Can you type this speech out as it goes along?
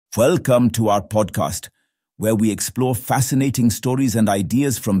Welcome to our podcast, where we explore fascinating stories and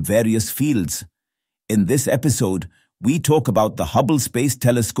ideas from various fields. In this episode, we talk about the Hubble Space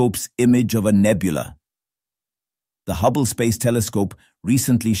Telescope's image of a nebula. The Hubble Space Telescope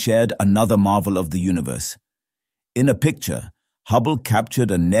recently shared another marvel of the universe. In a picture, Hubble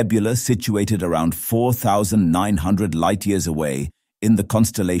captured a nebula situated around 4,900 light-years away in the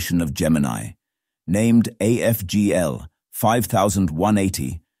constellation of Gemini. Named AFGL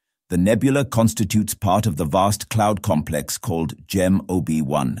 5180, the nebula constitutes part of the vast cloud complex called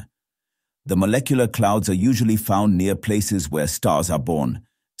GEM-OB1. The molecular clouds are usually found near places where stars are born,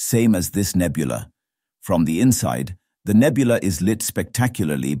 same as this nebula. From the inside, the nebula is lit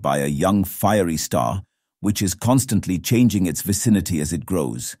spectacularly by a young fiery star, which is constantly changing its vicinity as it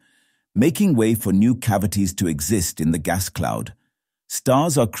grows, making way for new cavities to exist in the gas cloud.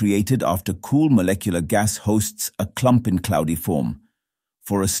 Stars are created after cool molecular gas hosts a clump in cloudy form.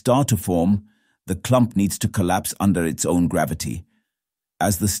 For a star to form, the clump needs to collapse under its own gravity.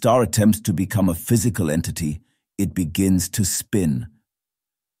 As the star attempts to become a physical entity, it begins to spin.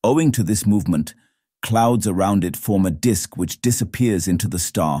 Owing to this movement, clouds around it form a disk which disappears into the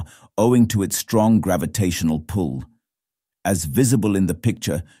star owing to its strong gravitational pull. As visible in the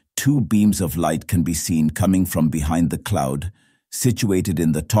picture, two beams of light can be seen coming from behind the cloud, situated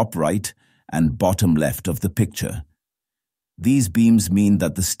in the top right and bottom left of the picture. These beams mean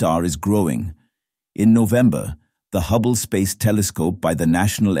that the star is growing. In November, the Hubble Space Telescope by the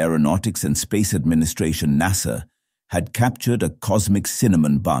National Aeronautics and Space Administration (NASA) had captured a cosmic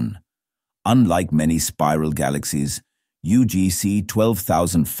cinnamon bun. Unlike many spiral galaxies, UGC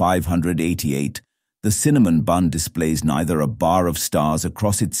 12588, the cinnamon bun displays neither a bar of stars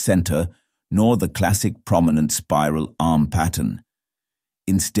across its center nor the classic prominent spiral arm pattern.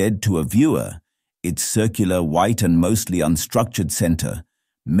 Instead, to a viewer, its circular, white and mostly unstructured center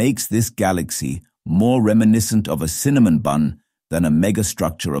makes this galaxy more reminiscent of a cinnamon bun than a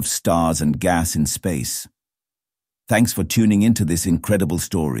megastructure of stars and gas in space. Thanks for tuning into this incredible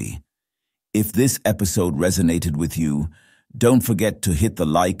story. If this episode resonated with you, don't forget to hit the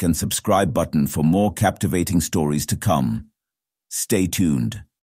like and subscribe button for more captivating stories to come. Stay tuned.